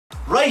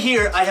Right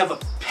here, I have a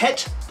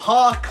pet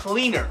paw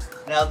cleaner.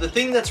 Now, the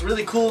thing that's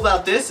really cool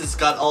about this is it's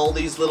got all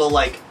these little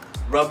like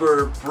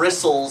rubber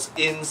bristles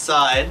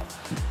inside.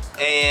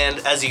 And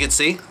as you can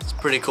see, it's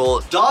pretty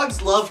cool.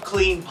 Dogs love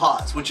clean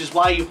paws, which is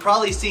why you've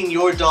probably seen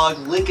your dog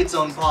lick its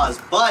own paws.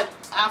 But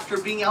after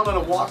being out on a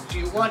walk, do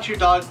you want your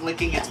dog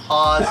licking its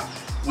paws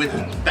with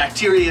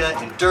bacteria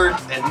and dirt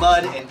and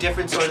mud and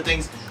different sort of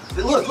things?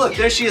 Look,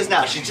 there she is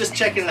now. She's just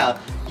checking it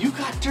out. You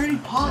got dirty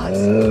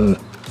paws.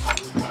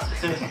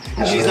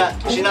 She's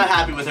not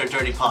happy with her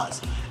dirty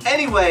paws.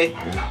 Anyway,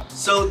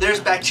 so there's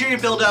bacteria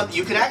buildup.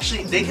 They can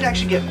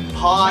actually get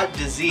paw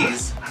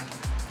disease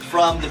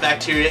from the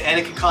bacteria, and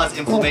it can cause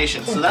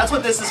inflammation. So that's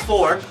what this is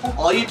for.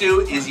 All you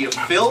do is you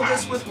fill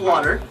this with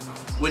water,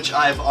 which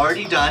I've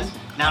already done.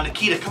 Now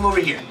Nikita, come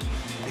over here.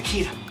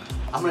 Nikita,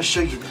 I'm gonna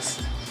show you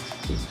this.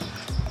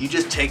 You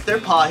just take their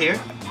paw here.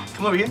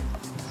 Come over here.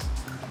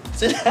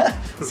 Sit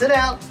down, sit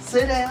down,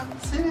 sit down,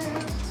 sit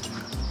down.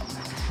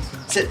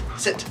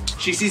 Sit.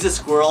 She sees a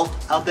squirrel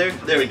out there.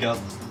 There we go.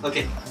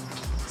 Okay,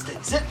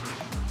 sit.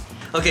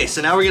 Okay,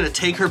 so now we're gonna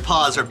take her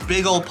paws, her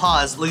big old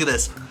paws. Look at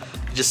this.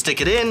 You just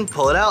stick it in,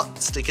 pull it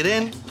out, stick it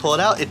in, pull it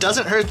out. It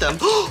doesn't hurt them.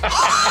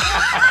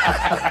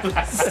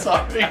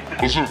 Sorry.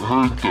 Doesn't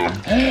hurt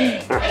them.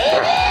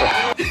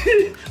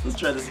 Let's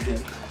try this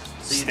again.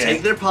 So you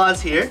take their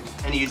paws here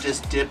and you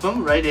just dip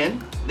them right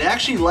in. They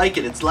actually like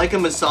it. It's like a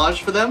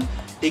massage for them.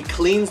 It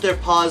cleans their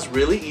paws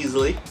really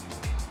easily.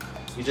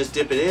 You just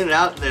dip it in and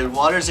out. The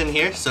water's in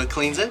here, so it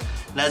cleans it.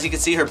 And as you can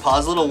see, her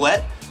paw's a little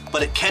wet,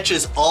 but it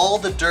catches all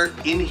the dirt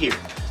in here.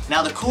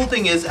 Now the cool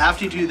thing is,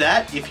 after you do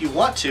that, if you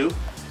want to,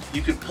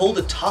 you could pull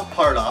the top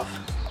part off,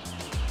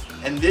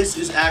 and this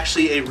is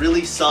actually a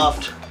really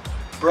soft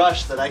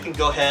brush that I can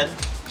go ahead,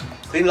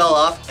 clean it all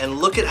off, and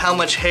look at how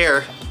much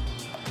hair,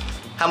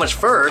 how much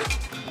fur,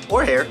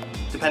 or hair,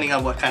 depending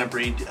on what kind of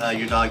breed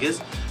your dog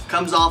is,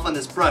 comes off on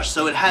this brush.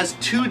 So it has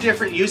two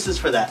different uses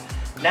for that.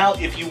 Now,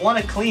 if you want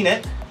to clean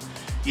it,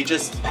 you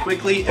just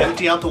quickly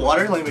empty out the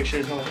water. Let me make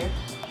sure there's no one here.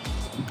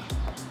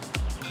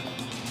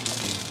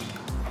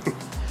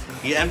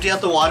 You empty out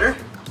the water,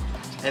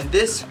 and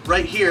this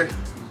right here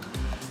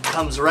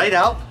comes right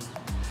out,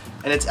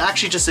 and it's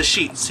actually just a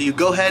sheet. So you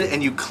go ahead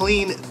and you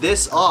clean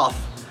this off,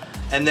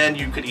 and then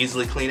you could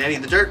easily clean any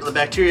of the dirt or the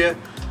bacteria,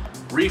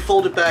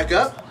 refold it back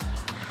up,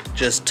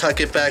 just tuck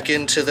it back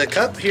into the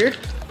cup here,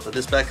 put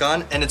this back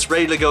on, and it's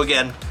ready to go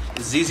again.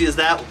 As easy as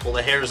that. We'll pull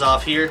the hairs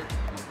off here.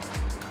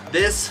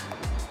 This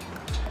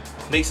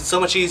makes it so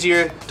much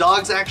easier.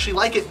 Dogs actually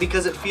like it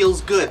because it feels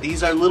good.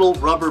 These are little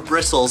rubber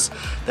bristles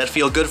that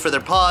feel good for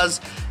their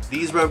paws.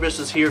 These rubber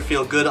bristles here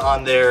feel good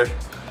on their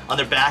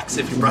backs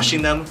if you're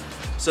brushing them.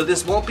 So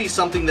this won't be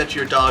something that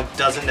your dog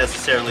doesn't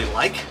necessarily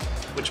like,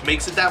 which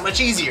makes it that much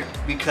easier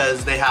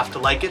because they have to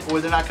like it or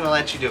they're not gonna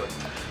let you do it.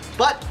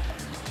 But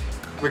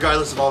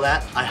regardless of all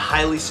that, I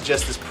highly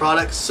suggest this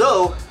product.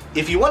 So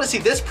if you wanna see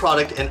this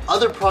product and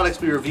other products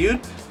we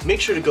reviewed,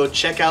 make sure to go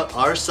check out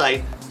our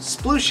site,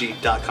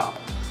 splooshy.com.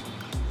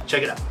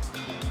 Check it out.